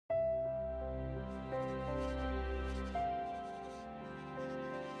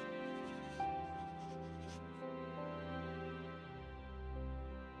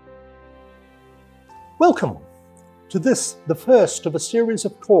Welcome to this, the first of a series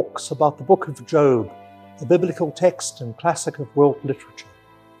of talks about the book of Job, a biblical text and classic of world literature.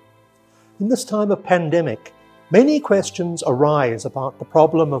 In this time of pandemic, many questions arise about the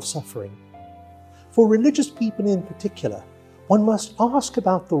problem of suffering. For religious people in particular, one must ask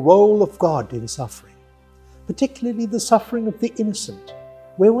about the role of God in suffering, particularly the suffering of the innocent,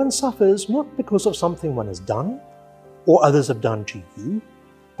 where one suffers not because of something one has done or others have done to you,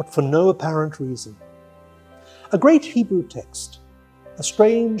 but for no apparent reason. A great Hebrew text, a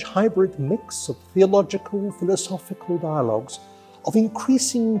strange hybrid mix of theological, philosophical dialogues of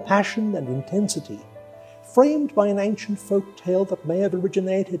increasing passion and intensity, framed by an ancient folk tale that may have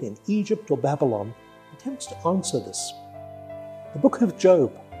originated in Egypt or Babylon, attempts to answer this. The book of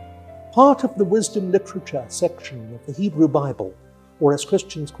Job, part of the wisdom literature section of the Hebrew Bible, or as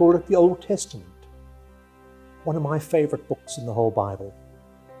Christians call it, the Old Testament. One of my favorite books in the whole Bible.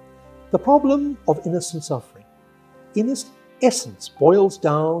 The problem of innocent suffering, in its essence, boils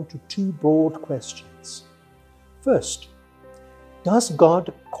down to two broad questions. First, does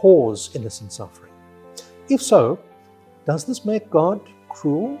God cause innocent suffering? If so, does this make God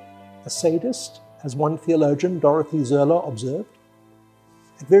cruel, a sadist, as one theologian, Dorothy Zerler, observed?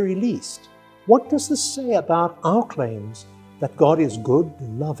 At very least, what does this say about our claims that God is good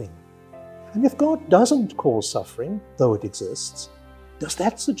and loving? And if God doesn't cause suffering, though it exists, does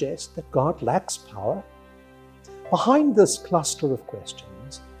that suggest that God lacks power? Behind this cluster of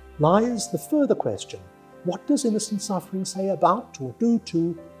questions lies the further question: what does innocent suffering say about or do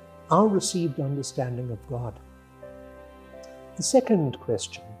to our received understanding of God? The second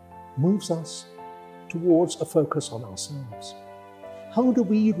question moves us towards a focus on ourselves. How do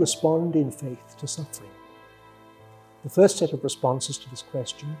we respond in faith to suffering? The first set of responses to this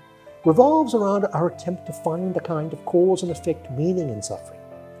question revolves around our attempt to find a kind of cause and effect meaning in suffering.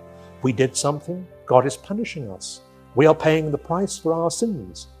 We did something, God is punishing us. We are paying the price for our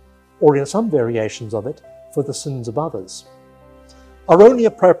sins, or in some variations of it, for the sins of others. Our only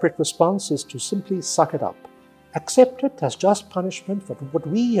appropriate response is to simply suck it up, accept it as just punishment for what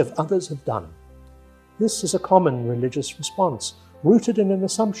we and others have done. This is a common religious response, rooted in an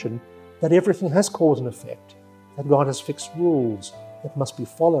assumption that everything has cause and effect, that God has fixed rules that must be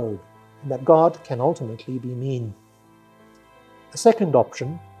followed, and that God can ultimately be mean. A second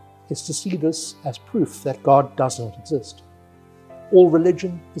option is to see this as proof that God does not exist. All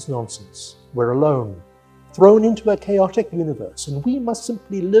religion is nonsense. We're alone, thrown into a chaotic universe, and we must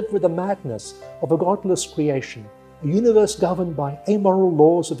simply live with the madness of a godless creation, a universe governed by amoral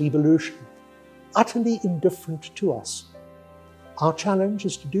laws of evolution, utterly indifferent to us. Our challenge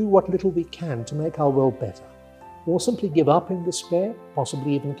is to do what little we can to make our world better, or simply give up in despair,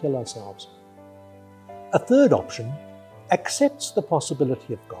 possibly even kill ourselves. A third option accepts the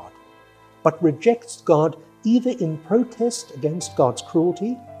possibility of God, but rejects God either in protest against God's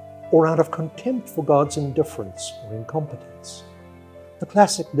cruelty or out of contempt for God's indifference or incompetence. The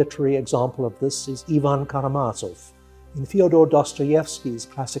classic literary example of this is Ivan Karamazov in Fyodor Dostoevsky's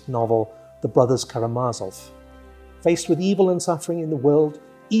classic novel, The Brothers Karamazov. Faced with evil and suffering in the world,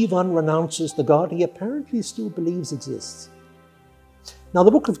 Ivan renounces the God he apparently still believes exists. Now,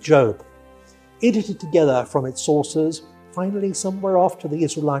 the book of Job, edited together from its sources, finally somewhere after the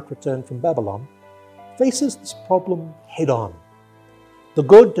Israelite return from Babylon, faces this problem head-on. The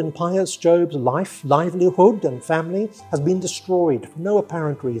good and pious Job's life, livelihood, and family has been destroyed for no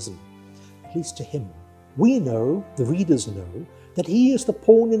apparent reason, at least to him. We know, the readers know, that he is the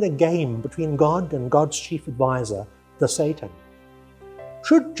pawn in a game between God and God's chief advisor, the Satan.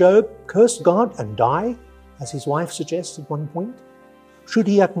 Should Job curse God and die, as his wife suggests at one point? Should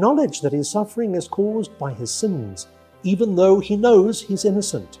he acknowledge that his suffering is caused by his sins, even though he knows he's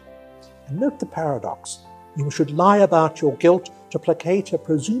innocent? And note the paradox. You should lie about your guilt to placate a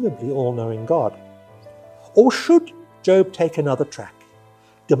presumably all-knowing God. Or should Job take another track,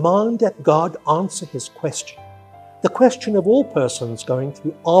 demand that God answer his question, the question of all persons going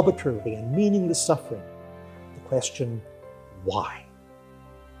through arbitrary and meaningless suffering, the question, why?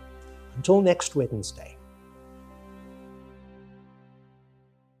 Until next Wednesday.